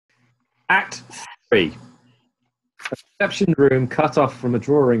Act 3. A reception room cut off from a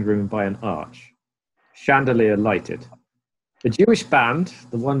drawing room by an arch. Chandelier lighted. The Jewish band,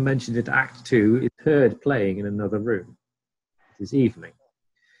 the one mentioned in Act 2, is heard playing in another room. It is evening.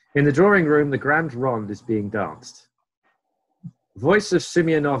 In the drawing room, the grand rond is being danced. Voice of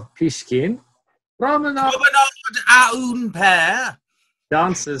Simeonov-Pischik. Promenade à un pair.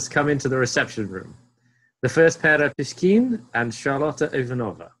 Dancers come into the reception room. The first pair are Pischkin and Charlotta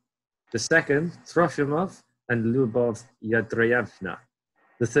Ivanova. The second, Trofimov and Lyuba Yadreyevna.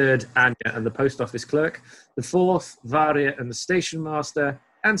 The third, Anya and the post office clerk. The fourth, Varya and the station master,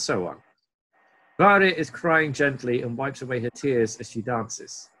 and so on. Varya is crying gently and wipes away her tears as she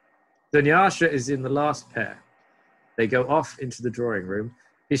dances. Dunyasha is in the last pair. They go off into the drawing room.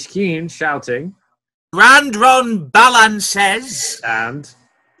 Pischkin shouting, Grand Ron Balances. And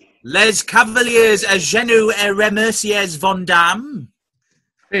Les Cavaliers à genoux et remerciez Vendame.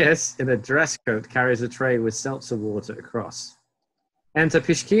 Fierce, in a dress coat, carries a tray with seltzer water across. Enter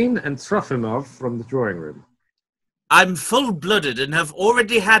Pischkin and Trofimov from the drawing room. I'm full-blooded and have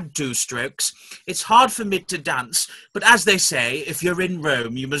already had 2 strokes. It's hard for me to dance, but as they say, if you're in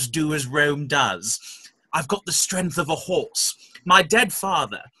Rome, you must do as Rome does. I've got the strength of a horse. My dead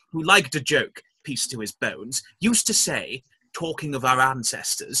father, who liked a joke, peace to his bones, used to say, talking of our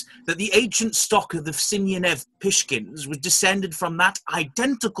ancestors, that the ancient stock of the Simeonov-Pischkins was descended from that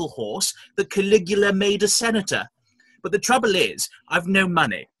identical horse that Caligula made a senator. But the trouble is, I've no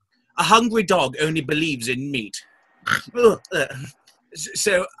money. A hungry dog only believes in meat.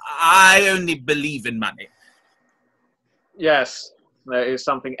 So I only believe in money. Yes, there is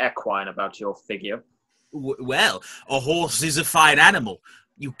something equine about your figure. Well, a horse is a fine animal.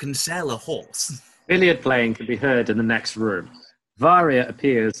 You can sell a horse. Billiard playing can be heard in the next room. Varya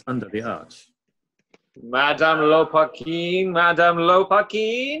appears under the arch. Madame Lopakhin, Madame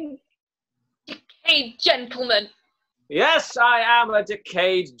Lopakhin. Hey, gentlemen. Yes, I am a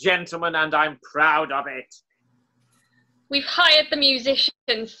decayed gentleman, and I'm proud of it. We've hired the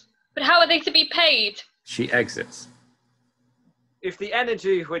musicians, but how are they to be paid? She exits. If the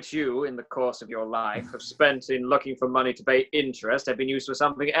energy which you, in the course of your life, have spent in looking for money to pay interest had been used for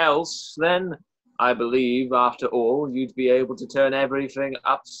something else, then I believe, after all, you'd be able to turn everything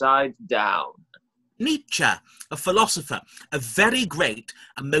upside down. Nietzsche, a philosopher, a very great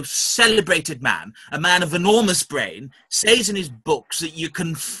and most celebrated man, a man of enormous brain, says in his books that you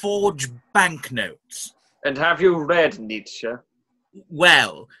can forge banknotes. And have you read Nietzsche?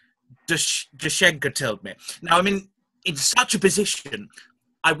 Well, Dushenka told me. Now, I mean, in such a position,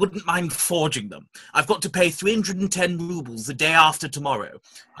 I wouldn't mind forging them. I've got to pay 310 rubles the day after tomorrow.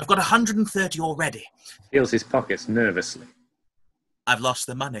 I've got 130 already. Feels his pockets nervously. I've lost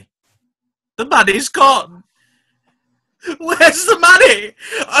the money. The money's gone. Where's the money?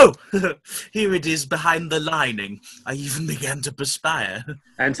 Oh, here it is behind the lining. I even began to perspire.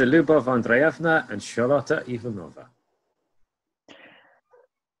 Enter Lyuba Andreevna and Charlotta Ivanova.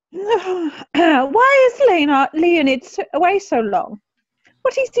 Why is Leonid away so long?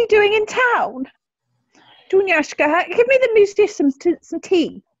 What is he doing in town? Dunyasha, give me the musicians some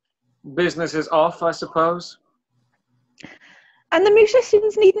tea. Business is off, I suppose. And the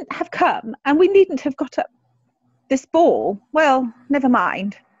musicians needn't have come, and we needn't have got up this ball. Well, never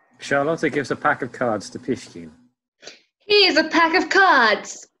mind. Charlotta gives a pack of cards to Pischkin. Here's a pack of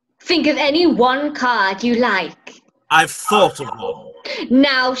cards. Think of any one card you like. I've thought of one.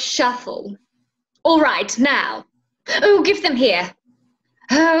 Now shuffle. All right, now. Oh, give them here.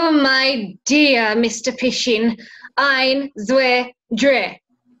 Oh, my dear Mr. Pischkin. Ein, zwei, drei.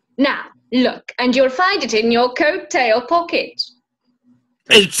 Now, look, and you'll find it in your coat-tail pocket.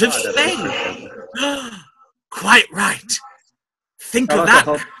 8 of spades. Quite right. Think of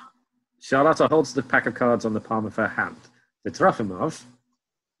that. Charlotta holds the pack of cards on the palm of her hand. To Trofimov.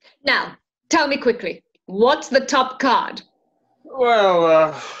 Now, tell me quickly, what's the top card?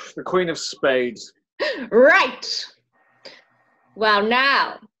 Well, the Queen of Spades. Right. Well,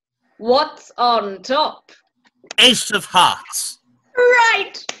 now, what's on top? Ace of Hearts.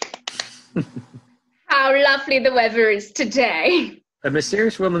 Right. How lovely the weather is today. A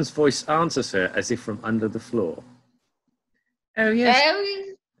mysterious woman's voice answers her as if from under the floor. Oh, yes,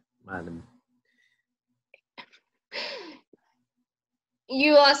 madam.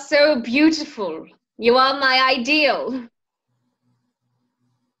 You are so beautiful. You are my ideal.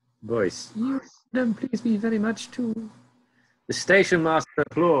 Voice. You don't please me very much, too. The station master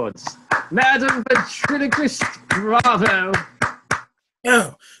applauds. Madam Ventriloquist, bravo!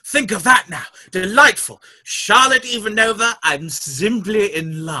 Oh, think of that now. Delightful. Charlotte Ivanova, I'm simply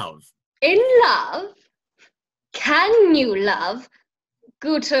in love. In love? Can you love?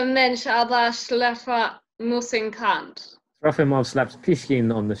 Guter Mensch aber schlechter müssen kannt. Trofimov slaps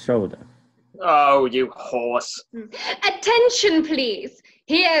Pishkin on the shoulder. Oh, you horse. Attention, please.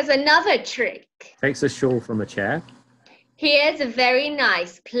 Here's another trick. Takes a shawl from a chair. Here's a very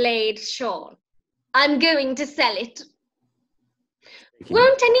nice plaid shawl. I'm going to sell it.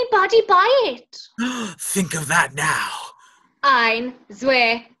 Won't anybody buy it? Think of that now. Ein,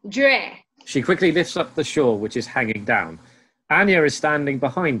 zwei, drei. She quickly lifts up the shawl, which is hanging down. Anya is standing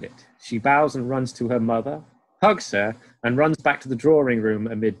behind it. She bows and runs to her mother, hugs her, and runs back to the drawing room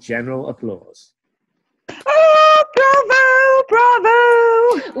amid general applause. Oh,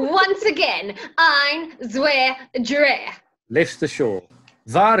 bravo, bravo! Once again, ein, zwei, drei. Lifts the shawl.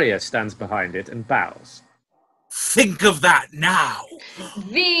 Varya stands behind it and bows. Think of that now.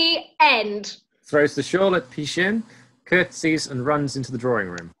 The end. Throws the shawl at Pishin, curtsies, and runs into the drawing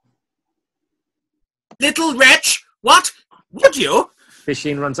room. Little wretch! What? Would you?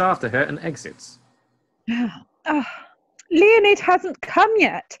 Pishin runs after her and exits. Leonid hasn't come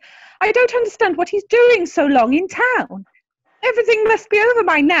yet. I don't understand what he's doing so long in town. Everything must be over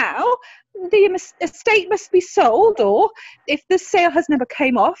by now. The estate must be sold, or if the sale has never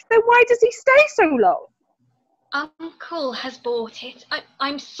came off, then why does he stay so long? Uncle has bought it.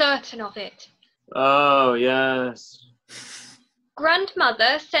 I'm certain of it. Oh, yes.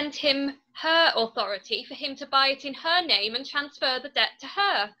 Grandmother sent him her authority for him to buy it in her name and transfer the debt to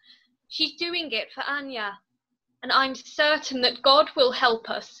her. She's doing it for Anya. And I'm certain that God will help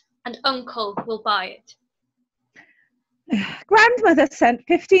us and Uncle will buy it. Grandmother sent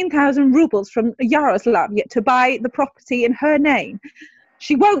 15,000 rubles from Yaroslav to buy the property in her name.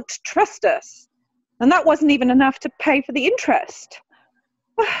 She won't trust us. And that wasn't even enough to pay for the interest.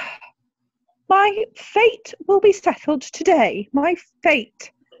 My fate will be settled today. My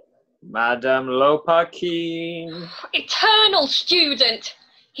fate. Madame Lopakhin. Eternal student!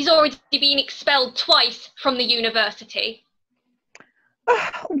 He's already been expelled twice from the university.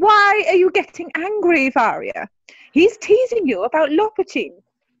 Why are you getting angry, Varya? He's teasing you about Lopakhin.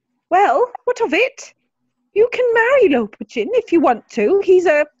 Well, what of it? You can marry Lopakhin if you want to. He's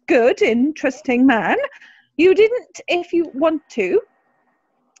a good, interesting man. You didn't if you want to.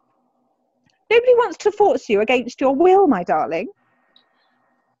 Nobody wants to force you against your will, my darling.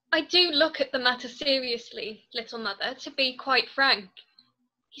 I do look at the matter seriously, little mother, to be quite frank.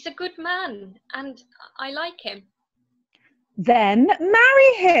 He's a good man, and I like him. Then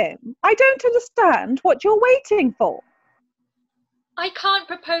marry him. I don't understand what you're waiting for. I can't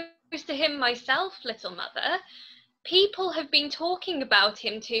propose to him myself, little mother. People have been talking about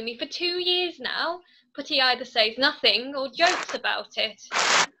him to me for 2 years now, but he either says nothing or jokes about it.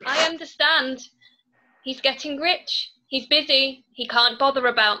 I understand. He's getting rich. He's busy. He can't bother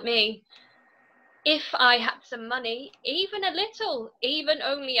about me. If I had some money, even a little, even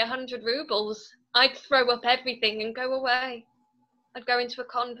only 100 rubles, I'd throw up everything and go away. I'd go into a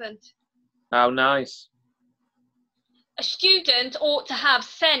convent. How nice. A student ought to have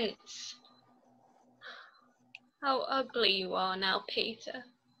sense. How ugly you are now, Peter.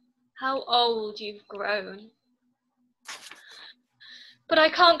 How old you've grown. But I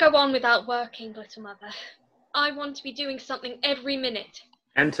can't go on without working, little mother. I want to be doing something every minute.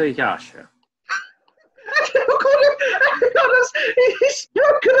 Enter Yasha. He's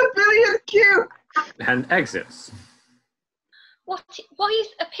broken a billion cue. And exits. What? Why is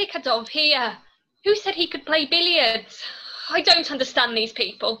Yephikodov here? Who said he could play billiards? I don't understand these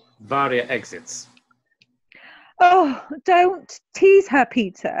people. Varya exits. Oh, don't tease her,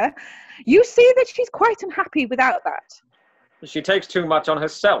 Peter. You see that she's quite unhappy without that. She takes too much on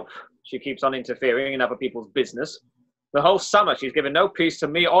herself. She keeps on interfering in other people's business. The whole summer she's given no peace to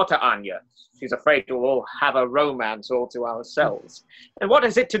me or to Anya. She's afraid we'll all have a romance all to ourselves. And what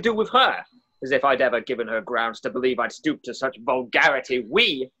is it to do with her? As if I'd ever given her grounds to believe I'd stoop to such vulgarity.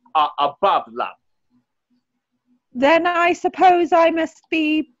 We are above love. Then I suppose I must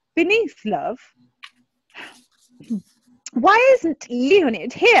be beneath love. Why isn't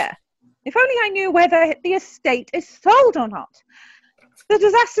Leonid here? If only I knew whether the estate is sold or not. The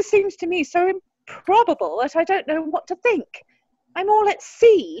disaster seems to me so improbable that I don't know what to think. I'm all at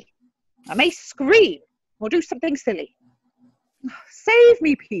sea. I may scream or do something silly. Save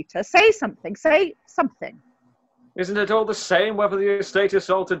me, Peter. Say something. Say something. Isn't it all the same whether the estate is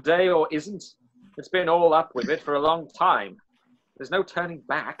sold today or isn't? It's been all up with it for a long time. There's no turning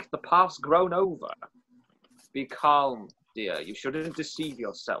back. The path's grown over. Be calm, dear. You shouldn't deceive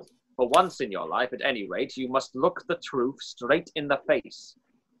yourself. For once in your life, at any rate, you must look the truth straight in the face.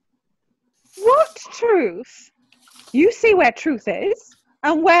 What truth? You see where truth is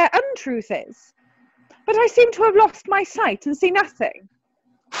and where untruth is. But I seem to have lost my sight and see nothing.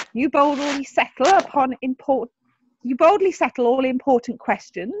 You boldly settle all important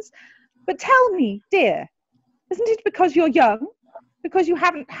questions. But tell me, dear, isn't it because you're young? Because you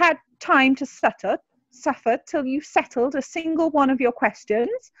haven't had time to suffer till you've settled a single one of your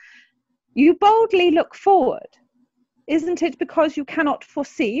questions? You boldly look forward. Isn't it because you cannot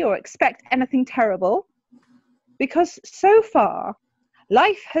foresee or expect anything terrible? Because so far,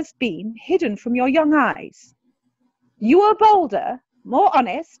 life has been hidden from your young eyes. You are bolder, more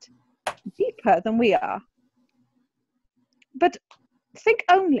honest, deeper than we are. But think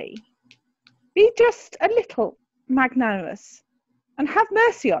only. Be just a little magnanimous and have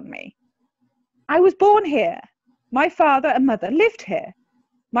mercy on me. I was born here. My father and mother lived here.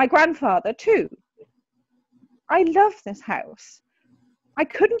 My grandfather too. I love this house. I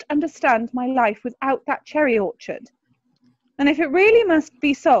couldn't understand my life without that cherry orchard. And if it really must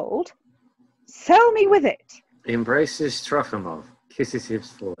be sold, sell me with it. He embraces Trofimov, kisses his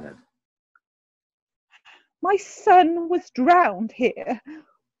forehead. My son was drowned here.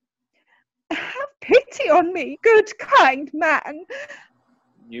 Have pity on me, good, kind man.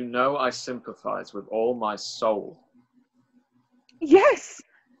 You know I sympathize with all my soul. Yes,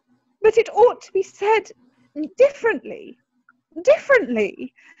 but it ought to be said differently.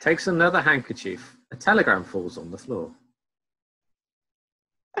 Differently. Takes another handkerchief. A telegram falls on the floor.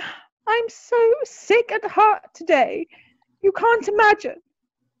 I'm so sick at heart today. You can't imagine.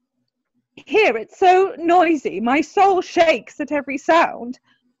 Here it's so noisy. My soul shakes at every sound.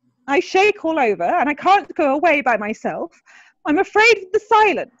 I shake all over and I can't go away by myself. I'm afraid of the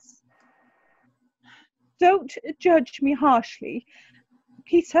silence. Don't judge me harshly.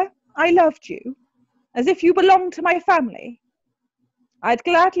 Peter, I loved you as if you belonged to my family. I'd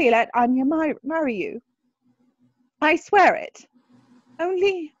gladly let Anya marry you. I swear it.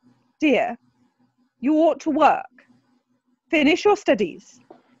 Only, dear, you ought to work. Finish your studies.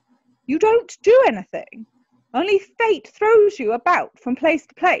 You don't do anything. Only fate throws you about from place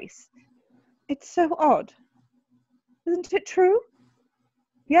to place. It's so odd. Isn't it true?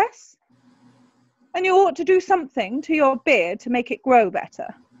 Yes? And you ought to do something to your beard to make it grow better.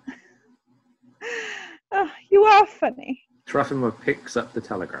 Oh, you are funny. Trofimov picks up the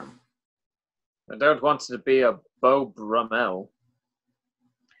telegram. I don't want it to be a Beau Brummel.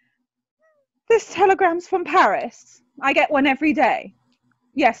 This telegram's from Paris. I get one every day.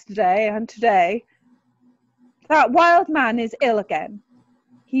 Yesterday and today. That wild man is ill again.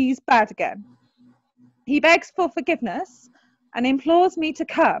 He's bad again. He begs for forgiveness and implores me to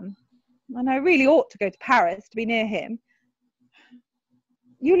come. And I really ought to go to Paris to be near him.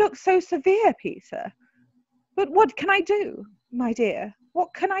 You look so severe, Peter. But what can I do, my dear?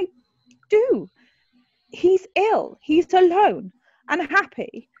 What can I do? He's ill. He's alone,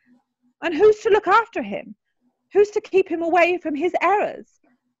 unhappy. And who's to look after him? Who's to keep him away from his errors?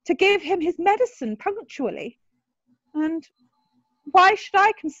 To give him his medicine punctually? And why should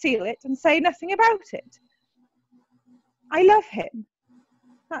I conceal it and say nothing about it? I love him.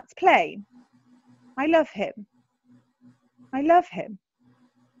 That's plain. I love him. I love him.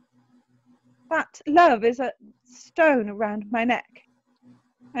 That love is a stone around my neck.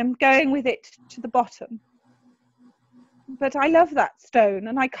 I'm going with it to the bottom. But I love that stone,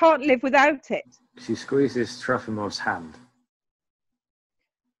 and I can't live without it. She squeezes Trofimov's hand.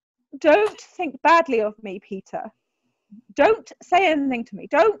 Don't think badly of me, Peter. Don't say anything to me.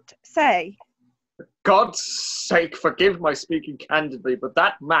 Don't say. For God's sake, forgive my speaking candidly, but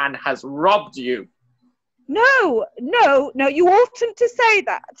that man has robbed you. No, you oughtn't to say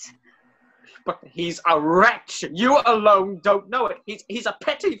that. But he's a wretch. You alone don't know it. He's a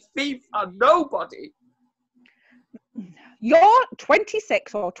petty thief, a nobody. You're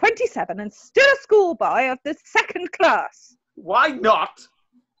 26 or 27 and still a schoolboy of the second class. Why not?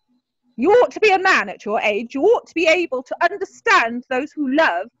 You ought to be a man at your age. You ought to be able to understand those who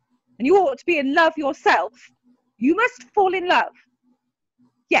love, and you ought to be in love yourself. You must fall in love.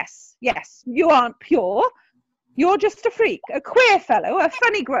 Yes, you aren't pure. You're just a freak, a queer fellow, a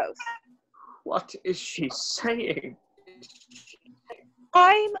funny growth. What is she saying?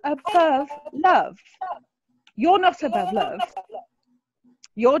 I'm above love. You're not above love.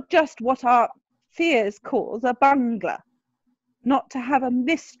 You're just what our fears calls a bungler. Not to have a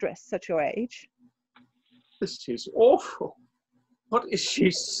mistress at your age. This is awful. What is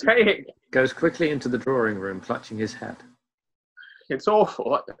she saying? Goes quickly into the drawing room, clutching his head. It's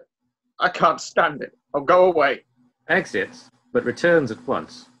awful. I can't stand it. I'll go away. Exits, but returns at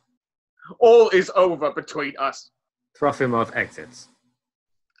once. All is over between us. Trofimov exits.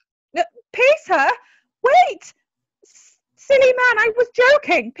 Peter! Wait! Silly man, I was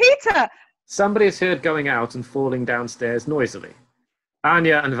joking. Peter! Somebody is heard going out and falling downstairs noisily.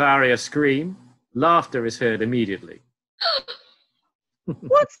 Anya and Varya scream. Laughter is heard immediately.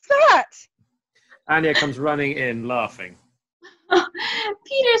 What's that? Anya comes running in, laughing,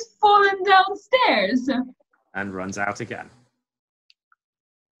 Peter's fallen downstairs. and runs out again.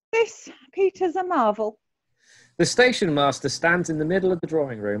 This Peter's a marvel. The station master stands in the middle of the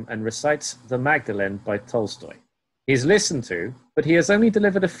drawing room and recites The Magdalene by Tolstoy. He is listened to, but he has only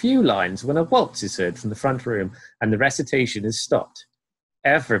delivered a few lines when a waltz is heard from the front room and the recitation is stopped.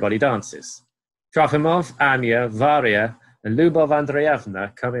 Everybody dances. Trofimov, Anya, Varya, and Lyuba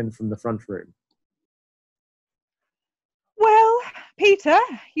Andreevna come in from the front room. Well, Peter,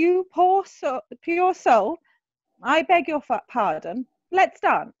 you pure soul, I beg your pardon. Let's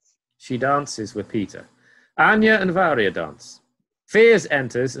dance. She dances with Peter. Anya and Varya dance. Fiers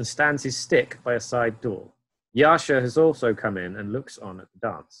enters and stands his stick by a side door. Yasha has also come in and looks on at the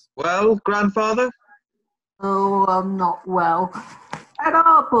dance. Well, grandfather? Oh, I'm not well. At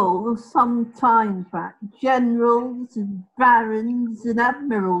our ball, some time back, generals and barons and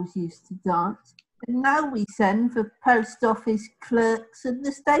admirals used to dance. And now we send for post office clerks and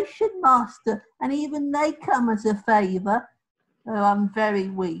the station master, and even they come as a favour. Oh, I'm very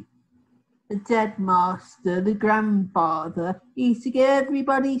weak. The dead master, the grandfather, used to get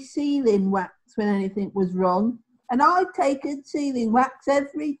everybody sealing wax when anything was wrong. And I've taken sealing wax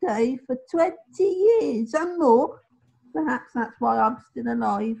every day for 20 years and more. Perhaps that's why I'm still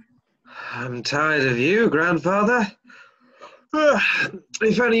alive. I'm tired of you, grandfather.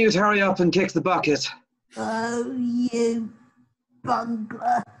 If only you'd hurry up and kick the bucket. Oh, you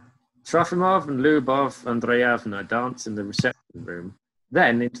bungler. Trofimov and Lyuba Andreevna dance in the reception room,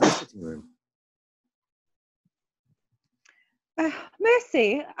 then into the sitting room.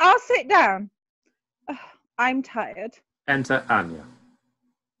 Mercy, I'll sit down. I'm tired. Enter Anya.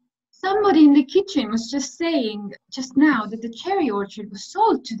 Somebody in the kitchen was just saying just now that the cherry orchard was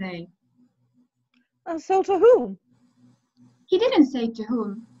sold today. Sold to whom? He didn't say to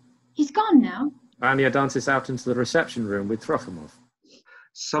whom. He's gone now. Anya dances out into the reception room with Trofimov.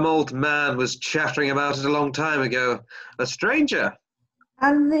 Some old man was chattering about it a long time ago. A stranger.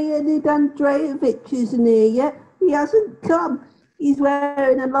 And Leonid Andreevich isn't here yet. He hasn't come. He's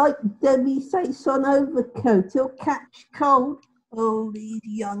wearing a light demi-saison overcoat. He'll catch cold. Oh, these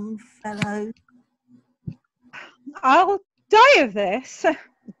young fellows. I'll die of this.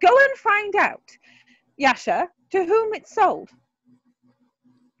 Go and find out. Yasha, to whom it's sold.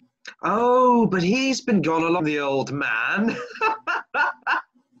 Oh, but he's been gone along, the old man.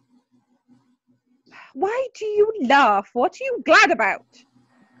 Why do you laugh? What are you glad about?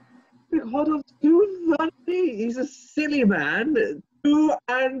 Yephikodov's too funny. He's a silly man. 2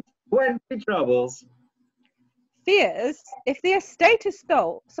 and 20 troubles. Fiers, if the estate is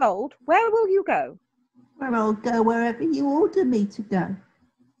sold, where will you go? Well, I'll go wherever you order me to go.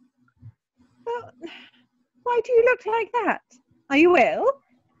 Why do you look like that? Are you ill?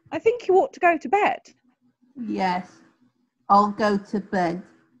 I think you ought to go to bed. Yes, I'll go to bed.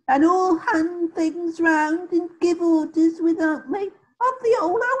 And all hand things round and give orders without me. I've the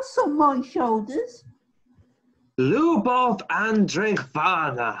whole house on my shoulders. Lyuba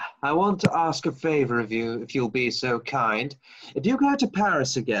Andreevna, I want to ask a favour of you, if you'll be so kind. If you go to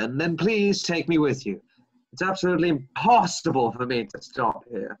Paris again, then please take me with you. It's absolutely impossible for me to stop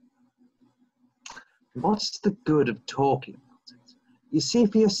here. What's the good of talking about it? You see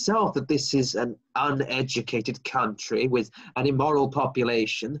for yourself that this is an uneducated country with an immoral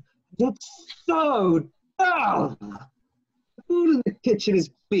population. It's so dull. The food in the kitchen is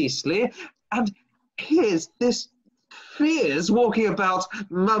beastly, and here's this Fiers walking about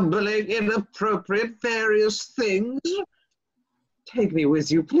mumbling inappropriate various things. Take me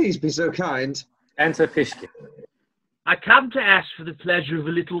with you, please be so kind. Enter Pischik. I come to ask for the pleasure of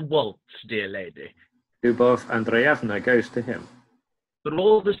a little waltz, dear lady. Lyuba Andreevna goes to him. But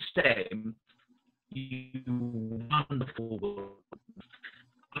all the same, you wonderful woman,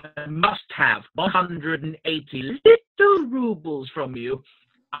 I must have 180 little rubles from you.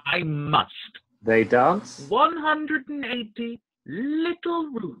 I must. They dance. 180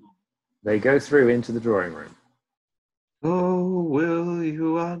 little rubles. They go through into the drawing room. Oh, will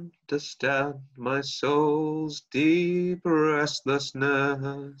you understand my soul's deep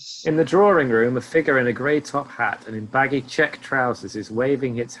restlessness? In the drawing room, a figure in a grey top hat and in baggy check trousers is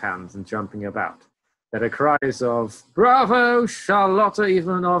waving its hands and jumping about. There are cries of, "Bravo, Charlotta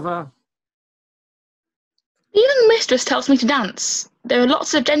Ivanova!" Even the mistress tells me to dance. There are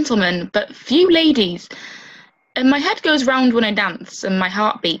lots of gentlemen, but few ladies. And my head goes round when I dance, and my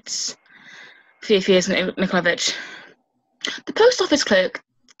heart beats. Fiers Nikolaievich. The post office clerk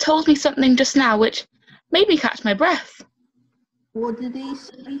told me something just now which made me catch my breath. What did he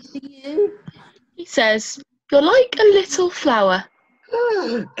say to you? He says, "You're like a little flower."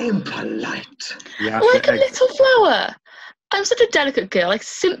 Impolite. Yasha Like a exits. little flower. I'm such a delicate girl. I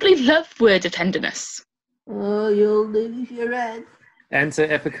simply love words of tenderness. Oh, you'll lose your head. Enter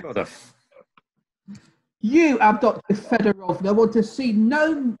Yephikodov. You, Abdot Fedorovna, want to see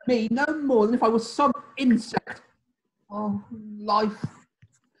me no more than if I was some insect. Oh, life.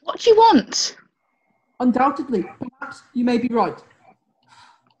 What do you want? Undoubtedly. Perhaps you may be right.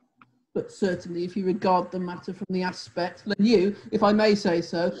 But certainly, if you regard the matter from the aspect, then you, if I may say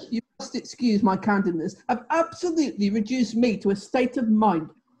so, you must excuse my candidness, have absolutely reduced me to a state of mind.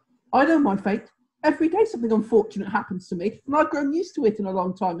 I know my fate. Every day something unfortunate happens to me, and I've grown used to it in a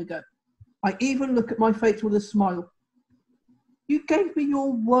long time ago. I even look at my fate with a smile. You gave me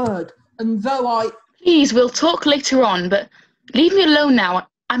your word, and though I... Please, we'll talk later on, but leave me alone now.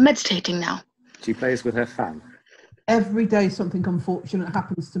 I'm meditating now. She plays with her fan. Every day something unfortunate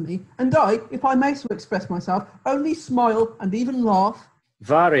happens to me, and I, if I may so express myself, only smile and even laugh.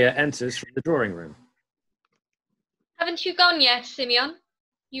 Varya enters from the drawing room. Haven't you gone yet, Simeon?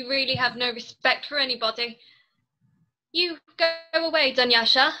 You really have no respect for anybody. You go away,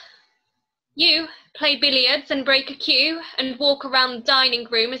 Dunyasha. You play billiards and break a cue and walk around the dining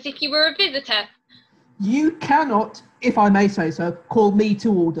room as if you were a visitor. You cannot, if I may say so, call me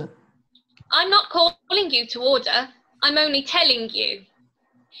to order. I'm not calling you to order. I'm only telling you.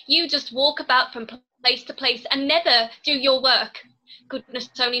 You just walk about from place to place and never do your work. Goodness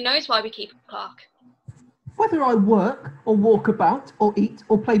only knows why we keep a clerk. Whether I work, or walk about, or eat,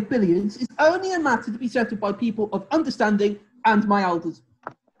 or play billiards is only a matter to be settled by people of understanding and my elders.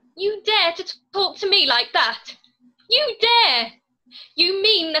 You dare to talk to me like that? You dare! You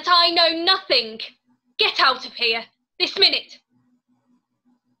mean that I know nothing? Get out of here, this minute.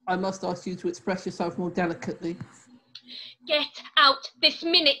 I must ask you to express yourself more delicately. Get out this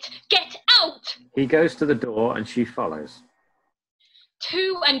minute, get out! He goes to the door and she follows.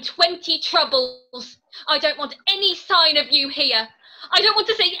 22 troubles. I don't want any sign of you here. I don't want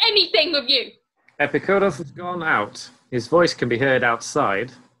to say anything of you. Yephikodov has gone out. His voice can be heard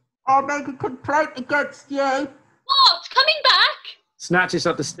outside. I'll make a complaint against you. What? Coming back? Snatches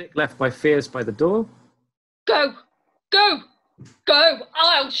up the stick left by Fears by the door. Go! Go! Go!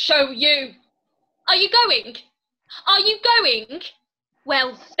 I'll show you. Are you going? Are you going?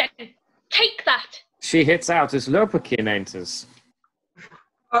 Well, then, take that. She hits out as Lopakhin enters.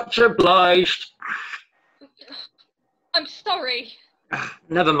 Much obliged. I'm sorry.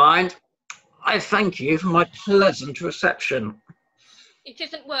 Never mind. I thank you for my pleasant reception. It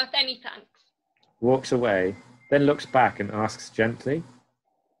isn't worth any thanks. Walks away, then looks back and asks gently.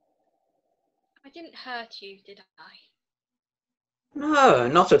 I didn't hurt you, did I? No,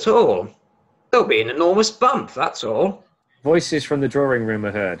 not at all. There'll be an enormous bump, that's all. Voices from the drawing room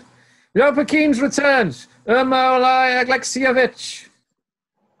are heard. Lopakhin's returned! Yermolay Alexievich!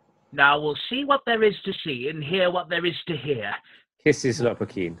 Now we'll see what there is to see and hear what there is to hear. Kisses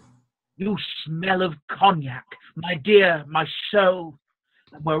Lopakhin. You smell of cognac, my dear, my soul.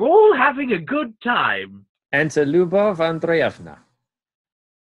 And we're all having a good time. Enter Lyuba Andreevna.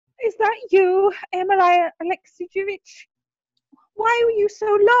 Is that you, Yermolay Alexievich? Why were you so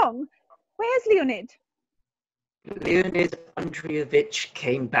long? Where's Leonid? Leonid Andreevich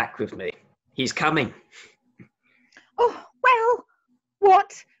came back with me. He's coming. Oh, well,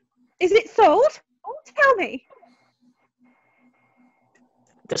 what? Is it sold? Oh, tell me.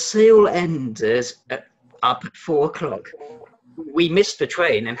 The sale ended up at 4 o'clock. We missed the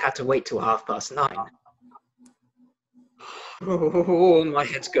train and had to wait till 9:30. Oh, my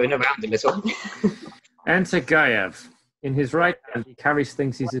head's going around a little. Enter Gayev. In his right hand, he carries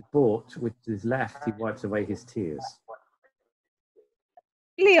things he's bought. With his left, he wipes away his tears.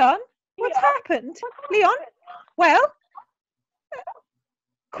 Leon, what's happened? Leon? Well?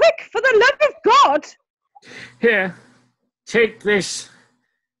 Quick, for the love of God! Here, take this.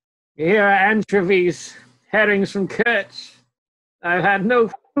 Here are anchovies, herrings from Kerch. I've had no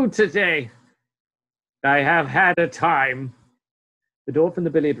food today. I have had a time. The door from the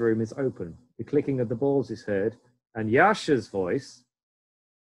billiard room is open. The clicking of the balls is heard, and Yasha's voice.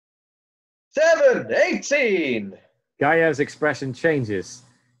 7, 18. Gayev's expression changes.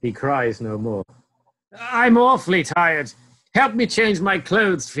 He cries no more. I'm awfully tired. Help me change my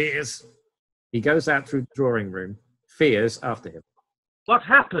clothes, Fears. He goes out through the drawing room. Fears after him. What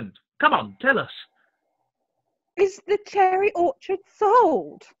happened? Come on, tell us. Is the cherry orchard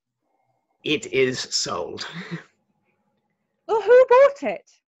sold? It is sold. Well, who bought it?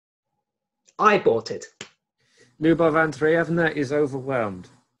 I bought it. Lyuba Andreevna is overwhelmed.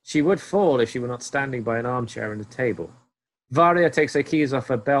 She would fall if she were not standing by an armchair and a table. Varya takes her keys off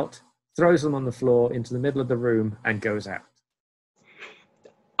her belt, throws them on the floor into the middle of the room, and goes out.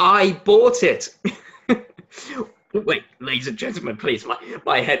 I bought it. Wait, ladies and gentlemen, please.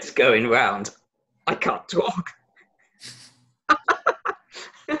 My head's going round. I can't talk.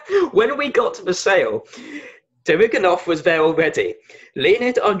 When we got to the sale, Deriganov was there already.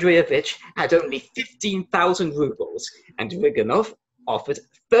 Leonid Andreevich had only 15,000 rubles, and Deriganov offered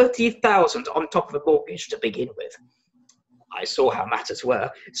 30,000 on top of the mortgage to begin with. I saw how matters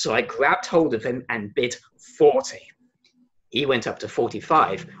were, so I grabbed hold of him and bid 40. He went up to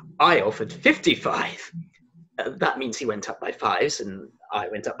 45. I offered 55. That means he went up by 5s, and I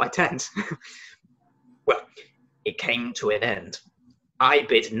went up by 10s. Well, it came to an end. I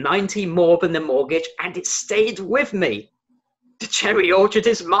bid 90 more than the mortgage, and it stayed with me. The cherry orchard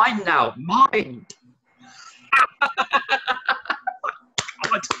is mine now. Mine.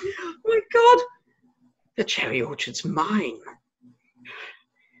 God. My God. The cherry orchard's mine.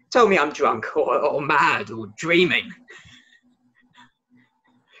 Tell me I'm drunk or mad or dreaming.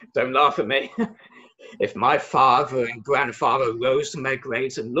 Don't laugh at me. If my father and grandfather rose from their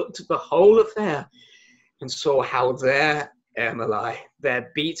graves and looked at the whole affair and saw how their Yermolay,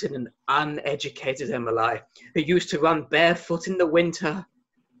 their beaten and uneducated Yermolay, who used to run barefoot in the winter,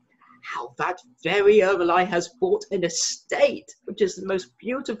 how that very Yermolay has bought an estate, which is the most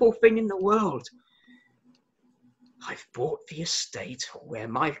beautiful thing in the world. I've bought the estate where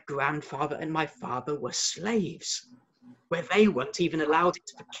my grandfather and my father were slaves, where they weren't even allowed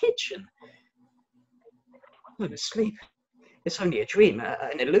into the kitchen. I'm asleep. It's only a dream,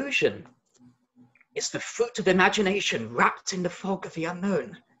 an illusion. It's the fruit of imagination wrapped in the fog of the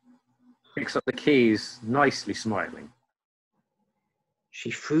unknown. Picks up the keys, nicely smiling.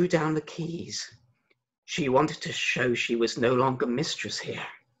 She threw down the keys. She wanted to show she was no longer mistress here.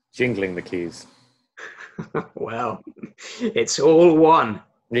 Jingling the keys. Well, it's all one.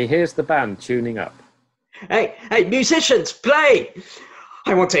 He hears the band tuning up. Hey, musicians, play!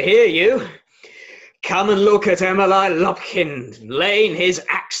 I want to hear you. Come and look at Yermolay Lopakhin laying his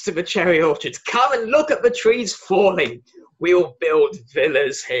axe to the cherry orchard. Come and look at the trees falling. We'll build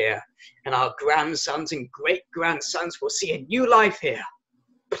villas here, and our grandsons and great-grandsons will see a new life here.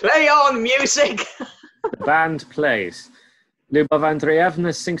 Play on, music! The band plays. Lyuba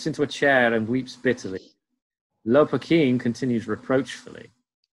Andreevna sinks into a chair and weeps bitterly. Lopakhin continues reproachfully.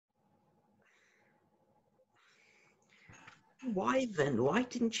 Why then? Why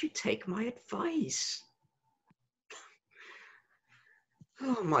didn't you take my advice?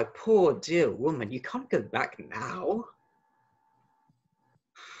 Oh, my poor dear woman, you can't go back now.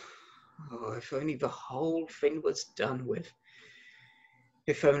 Oh, if only the whole thing was done with.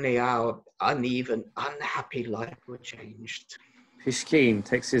 If only our uneven, unhappy life were changed. Pishkin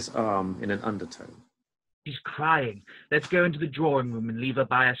takes his arm in an undertone. She's crying. Let's go into the drawing room and leave her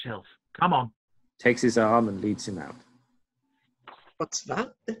by herself. Come on. Takes his arm and leads him out. What's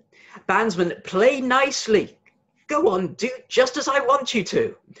that? Bandsman, play nicely. Go on, do just as I want you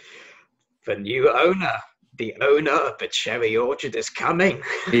to. The new owner, the owner of the cherry orchard is coming.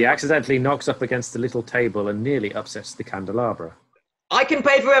 He accidentally knocks up against the little table and nearly upsets the candelabra. I can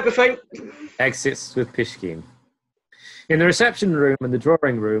pay for everything. Exits with Pishkin. In the reception room and the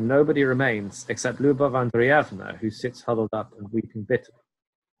drawing room, nobody remains except Lyuba Andreevna, who sits huddled up and weeping bitterly.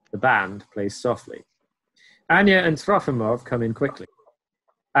 The band plays softly. Anya and Trofimov come in quickly.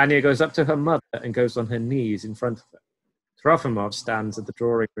 Anya goes up to her mother and goes on her knees in front of her. Trofimov stands at the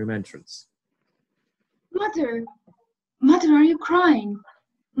drawing room entrance. Mother, are you crying?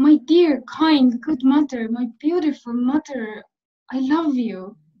 My dear, kind, good mother, my beautiful mother, I love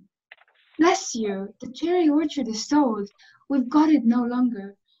you. Bless you, the cherry orchard is sold. We've got it no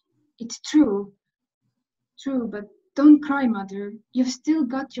longer. It's true, but don't cry, mother. You've still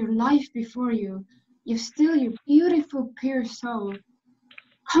got your life before you. You've still your beautiful, pure soul.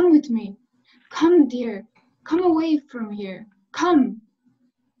 Come with me. Come, dear. Come away from here. Come.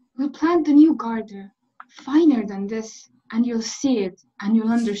 We'll plant a new garden, finer than this, and you'll see it, and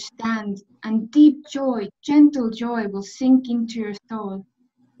you'll understand, and deep joy, gentle joy will sink into your soul,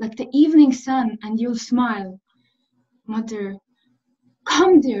 like the evening sun, and you'll smile. Mother,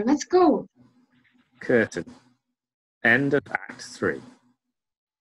 come, dear, let's go. Curtain. End of Act 3.